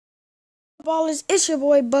Ballers, it's your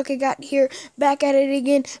boy Bucket got here, back at it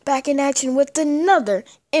again, back in action with another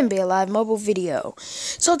NBA Live mobile video.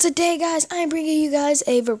 So today, guys, I'm bringing you guys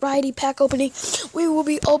a variety pack opening. We will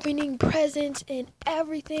be opening presents and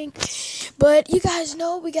everything, but you guys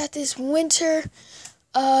know we got this winter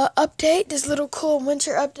update, this little cool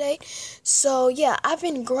winter update. So yeah, I've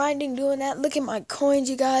been grinding doing that. Look at my coins,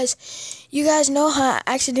 you guys. You guys know how I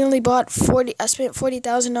accidentally I spent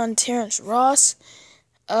 40,000 on Terrence Ross.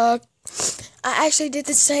 I actually did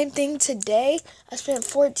the same thing today. I spent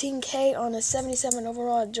 14K on a 77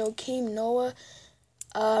 overall Joakim Noah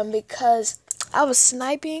because I was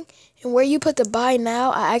sniping, and where you put the buy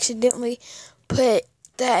now, I accidentally put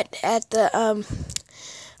that at the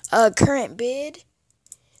current bid.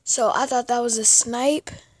 So I thought that was a snipe.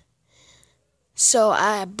 So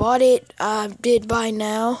I bought it. I did buy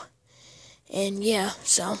now. And yeah,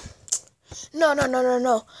 so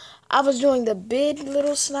no. I was doing the bid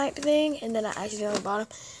little snipe thing, and then I accidentally bought him.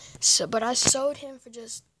 So, but I sold him for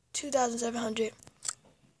just 2,700.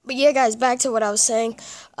 But yeah, guys, back to what I was saying.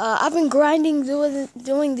 I've been grinding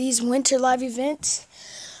doing these winter live events.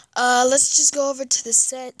 Let's just go over to the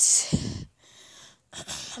sets.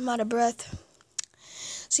 I'm out of breath.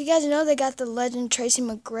 So you guys know they got the legend Tracy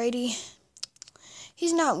McGrady.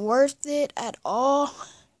 He's not worth it at all.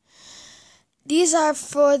 These are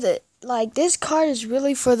for the, this card is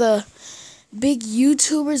really for the big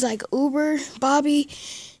YouTubers like Uber, Bobby,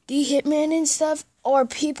 D Hitman and stuff, or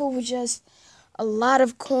people with just a lot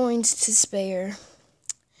of coins to spare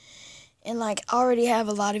and already have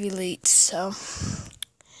a lot of elites. So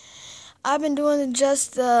I've been doing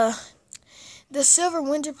just the silver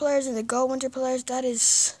winter players and the gold winter players. That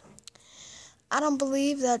is, I don't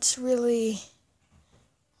believe that's really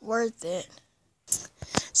worth it.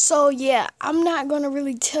 So yeah, I'm not going to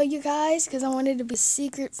really tell you guys because I want it to be a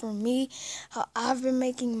secret for me how I've been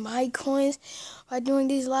making my coins by doing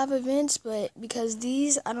these live events, but because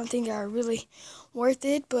these I don't think are really worth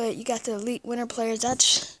it. But you got the elite winter players,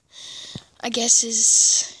 that's, I guess,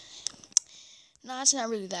 it's not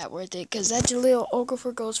really that worth it because that Jahlil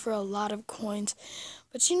Okafor goes for a lot of coins.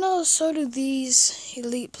 But you know, so do these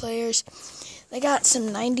elite players. They got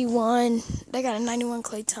some 91, they got a 91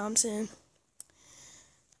 Klay Thompson.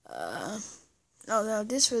 No,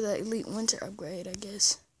 this for the elite winter upgrade, I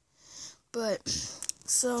guess. But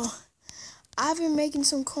so I've been making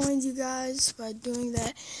some coins, you guys, by doing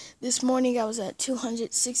that. This morning I was at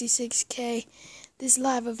 266K. This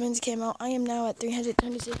live events came out. I am now at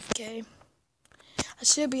 326K. I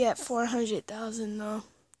should be at 400,000 though.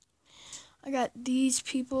 I got these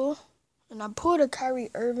people, and I pulled a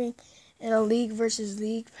Kyrie Irving in a league versus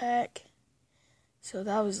league pack. So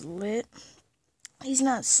that was lit. He's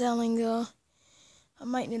not selling though. I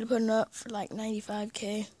might need to put him up for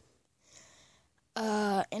 95K.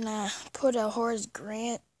 And I put a Horace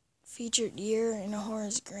Grant featured year and a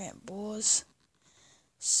Horace Grant Bulls.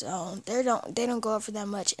 So they don't go up for that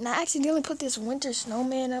much. And I accidentally put this Winter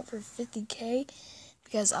Snowman up for 50K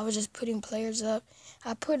because I was just putting players up.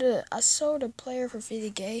 I sold a player for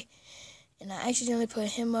 50K, and I accidentally put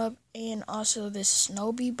him up, and also this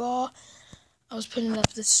Snowbee Ball. I was putting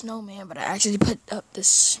up the snowman, but I actually put up the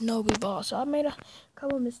Snowbee Ball. So I made a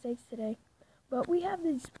couple of mistakes today. But we have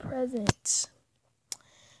these presents.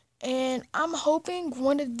 And I'm hoping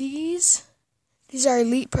one of these are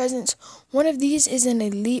elite presents. One of these is an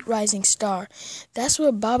elite rising star. That's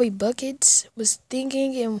what Bobby Buckets was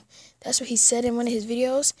thinking, and that's what he said in one of his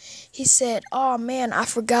videos. He said, "Oh man, I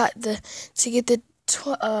forgot to get the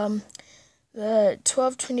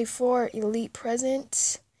 1224 elite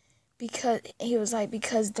presents." Because he was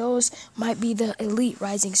because those might be the elite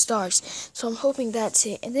rising stars. So I'm hoping that's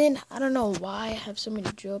it. And then I don't know why I have so many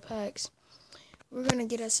drill packs. We're gonna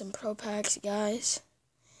get us some pro packs, guys.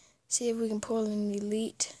 See if we can pull an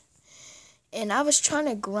elite. And I was trying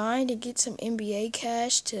to grind and get some NBA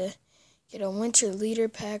cash to get a winter leader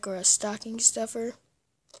pack or a stocking stuffer.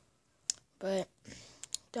 But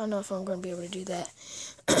don't know if I'm gonna be able to do that.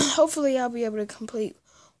 Hopefully I'll be able to complete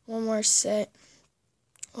one more set.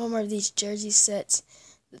 One more of these jersey sets,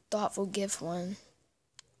 the thoughtful gift one.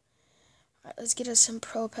 Alright, let's get us some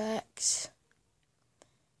pro packs.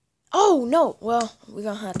 Oh, no. Well, we're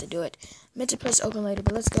going to have to do it. Meant to press open later,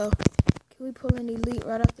 but let's go. Can we pull an elite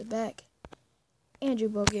right off the back? Andrew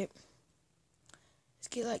Bogut. Let's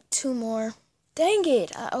get two more. Dang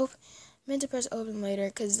it. Meant to press open later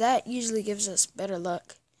because that usually gives us better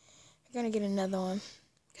luck. We're going to get another one.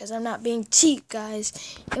 Because I'm not being cheap, guys.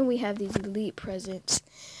 And we have these elite presents.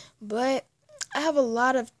 But I have a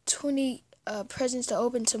lot of 20 presents to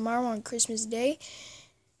open tomorrow on Christmas Day.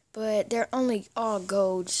 But they're only all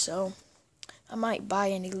gold, so I might buy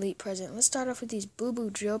an elite present. Let's start off with these Boo Boo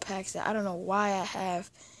drill packs that I don't know why I have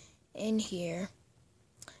in here.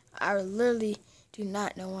 I literally do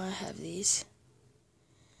not know why I have these.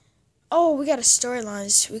 Oh, we got a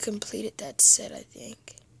storyline. We completed that set, I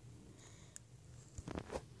think.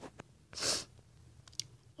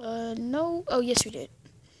 No. Oh, yes, we did.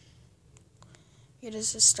 It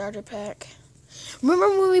is a starter pack. Remember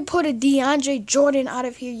when we put a DeAndre Jordan out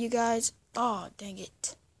of here, you guys? Oh, dang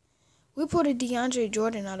it. We put a DeAndre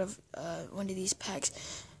Jordan out of one of these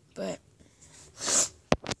packs, but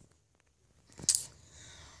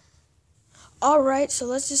alright, so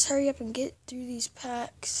let's just hurry up and get through these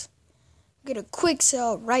packs. Get a quick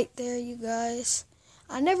sell right there, you guys.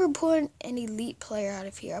 I never put an elite player out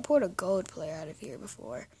of here. I put a gold player out of here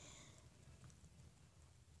before.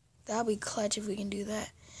 That'll be clutch if we can do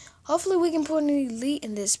that. Hopefully we can put an elite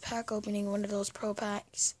in this pack opening, one of those pro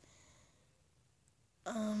packs.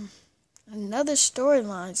 Another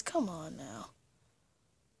storylines. Come on now.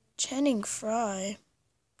 Channing Frye.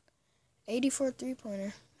 84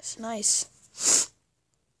 three-pointer. That's nice.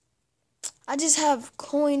 I just have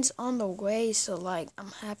coins on the way, so like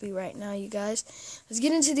I'm happy right now, you guys. Let's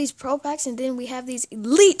get into these pro packs, and then we have these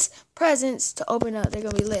elite presents to open up. They're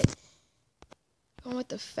gonna be lit. Going with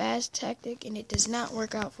the fast tactic, and it does not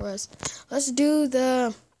work out for us. Let's do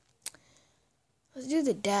the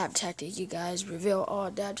dab tactic, you guys. Reveal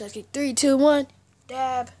all dab tactic. 3, 2, 1.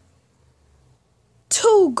 Dab.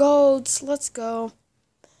 2 golds. Let's go.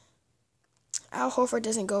 Al Horford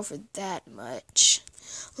doesn't go for that much.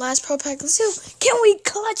 Last pro pack. Let's see. Can we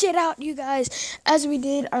clutch it out, you guys? As we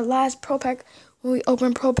did our last pro pack. When we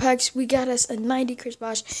opened pro packs, we got us a 90 Chris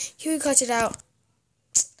Bosh. Can we clutch it out?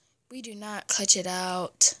 We do not clutch it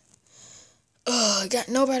out. Oh, got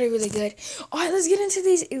nobody really good. Alright, let's get into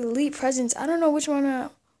these elite presents. I don't know which one I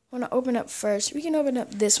want to open up first. We can open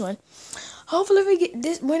up this one. Hopefully we get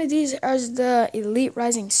this one of these as the elite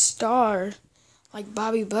rising star, like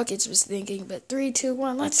Bobby Buckets was thinking. But 3, 2,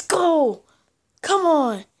 1, let's go! Come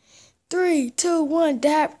on! 3, 2, 1,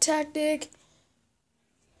 dab tactic.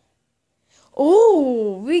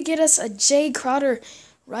 Oh, we get us a Jay Crowder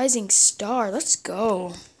rising star. Let's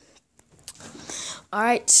go.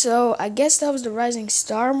 Alright, so I guess that was the rising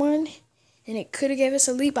star one. And it could have gave us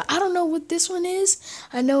a lead, but I don't know what this one is.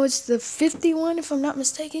 I know it's the 51, if I'm not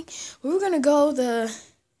mistaken. We're going to go the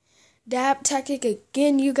dab tactic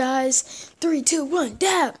again, you guys. 3, 2, 1,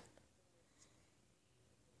 dab.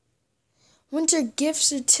 Winter gift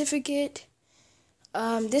certificate.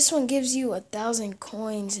 This one gives you 1,000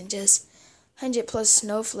 coins and just 100 plus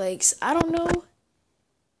snowflakes. I don't know.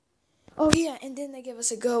 Oh yeah, and then they give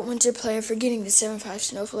us a GOAT winter player for getting the 75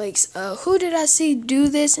 snowflakes. Who did I see do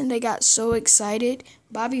this and they got so excited?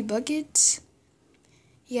 Bobby Buckets?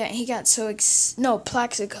 Yeah, he got so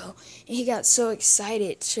Plaxico. And he got so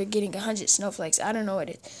excited for getting 100 snowflakes. I don't know what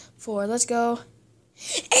it's for. Let's go.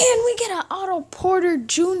 And we get an Otto Porter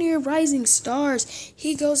Jr. Rising Stars.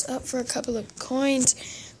 He goes up for a couple of coins.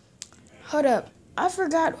 Hold up. I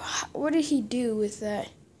forgot. What did he do with that?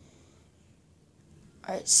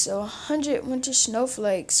 Alright, so 100 winter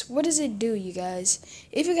snowflakes. What does it do, you guys?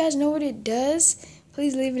 If you guys know what it does,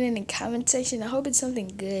 please leave it in the comment section. I hope it's something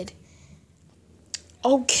good.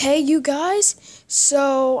 Okay, you guys.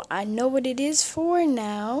 So, I know what it is for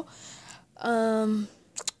now. The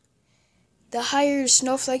higher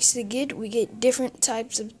snowflakes to get, we get different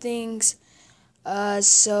types of things.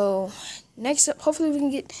 So, next up, hopefully we can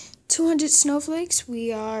get 200 snowflakes. We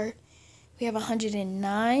have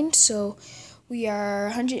 109, so we are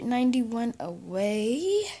 191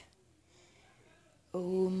 away.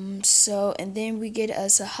 So, and then we get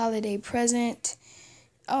us a holiday present.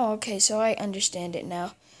 Oh, okay, so I understand it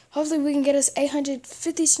now. Hopefully we can get us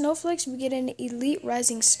 850 snowflakes. We get an elite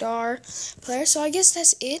rising star player. So I guess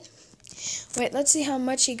that's it. Wait, let's see how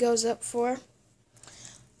much he goes up for.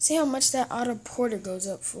 See how much that Otto Porter goes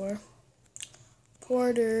up for.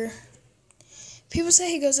 Porter. People say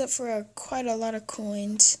he goes up for quite a lot of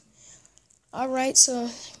coins. Alright, so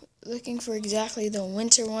looking for exactly the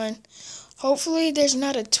winter one. Hopefully there's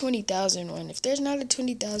not a 20,000 one. If there's not a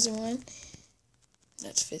 20,000 one,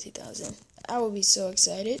 that's 50,000. I will be so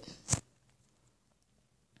excited.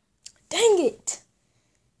 Dang it!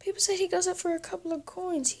 People said he goes up for a couple of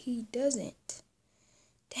coins. He doesn't.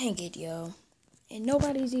 Dang it, yo. And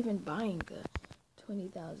nobody's even buying the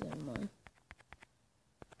 20,000 one.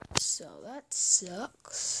 So that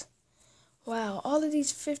sucks. Wow, all of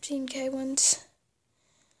these 15K ones.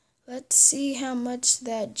 Let's see how much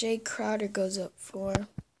that Jay Crowder goes up for.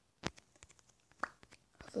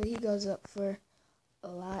 Hopefully he goes up for a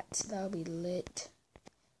lot. That'll be lit.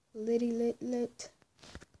 Litty lit lit.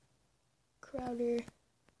 Crowder.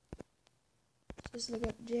 Just look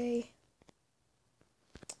up Jay.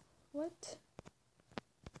 What?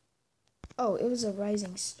 Oh, it was a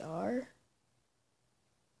rising star.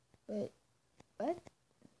 But what?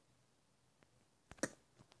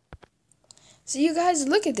 So you guys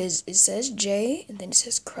look at this. It says Jay and then it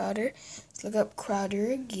says Crowder. Let's look up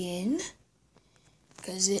Crowder again.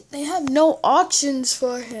 Because they have no auctions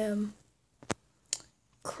for him.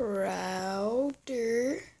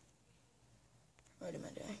 Crowder. What am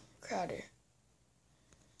I doing? Crowder.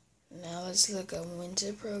 Now let's look up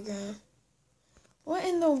winter program. What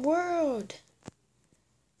in the world?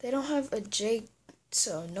 They don't have a Jay,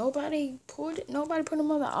 so nobody put him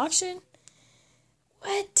on the auction?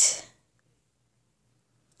 What?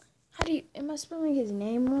 How do you, am I spelling his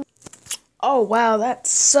name wrong? Oh wow, that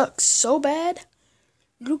sucks so bad.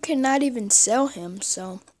 You cannot even sell him,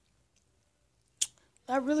 so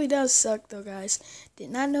that really does suck though, guys.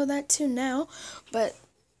 Did not know that till now, but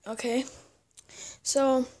okay.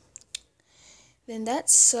 So then that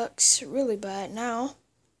sucks really bad now.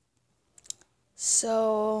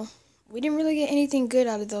 So we didn't really get anything good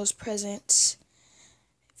out of those presents.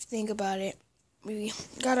 If you think about it, we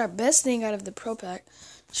got our best thing out of the Pro Pack.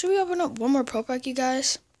 Should we open up one more Pro Pack, you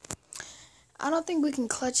guys? I don't think we can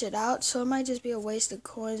clutch it out, so it might just be a waste of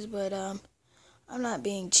coins, but I'm not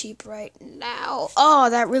being cheap right now. Oh,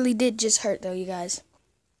 that really did just hurt though, you guys.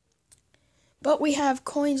 But we have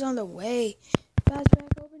coins on the way. Fast pack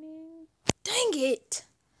opening. Dang it.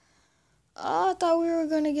 Oh, I thought we were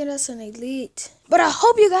going to get us an elite. But I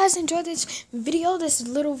hope you guys enjoyed this video, this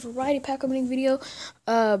little variety pack opening video,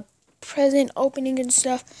 present opening and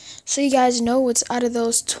stuff. So you guys know what's out of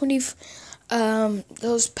those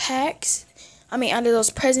those packs. I mean, out of those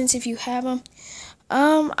presents if you have them.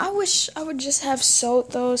 I wish I would just have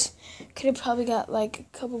sold those. Could have probably got like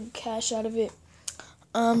a couple cash out of it.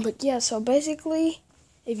 But yeah, so basically,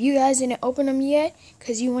 if you guys didn't open them yet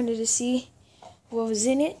because you wanted to see what was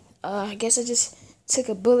in it, I guess I just took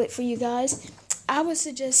a bullet for you guys. I would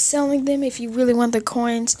suggest selling them if you really want the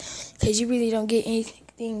coins, because you really don't get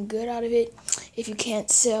anything good out of it if you can't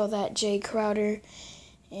sell that Jay Crowder.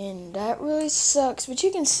 And that really sucks. But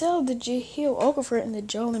you can sell the Jahlil Okafor and the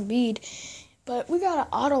Joel Embiid. But we got an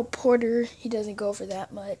Otto Porter. He doesn't go for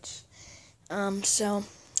that much. So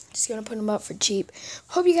just gonna put them up for cheap.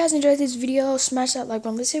 Hope you guys enjoyed this video. Smash that like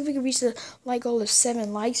button. Let's see if we can reach the like goal of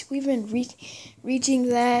 7 likes. We've been reaching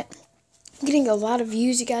that, getting a lot of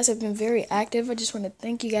views. You guys have been very active. I just want to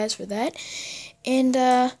thank you guys for that.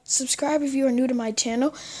 And subscribe if you are new to my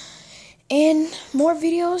channel. And more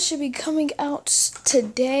videos should be coming out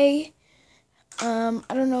today. I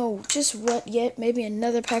don't know just what yet. Maybe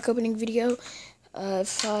another pack opening video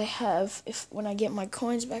when I get my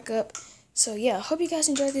coins back up. So yeah, hope you guys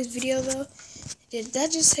enjoyed this video though. Did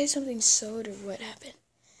that just say something sold or what happened?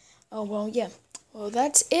 Oh well, yeah. Well,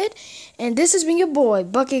 that's it. And this has been your boy,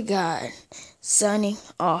 Bucket God, signing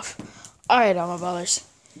off. Alright, all my ballers.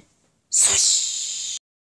 Swoosh.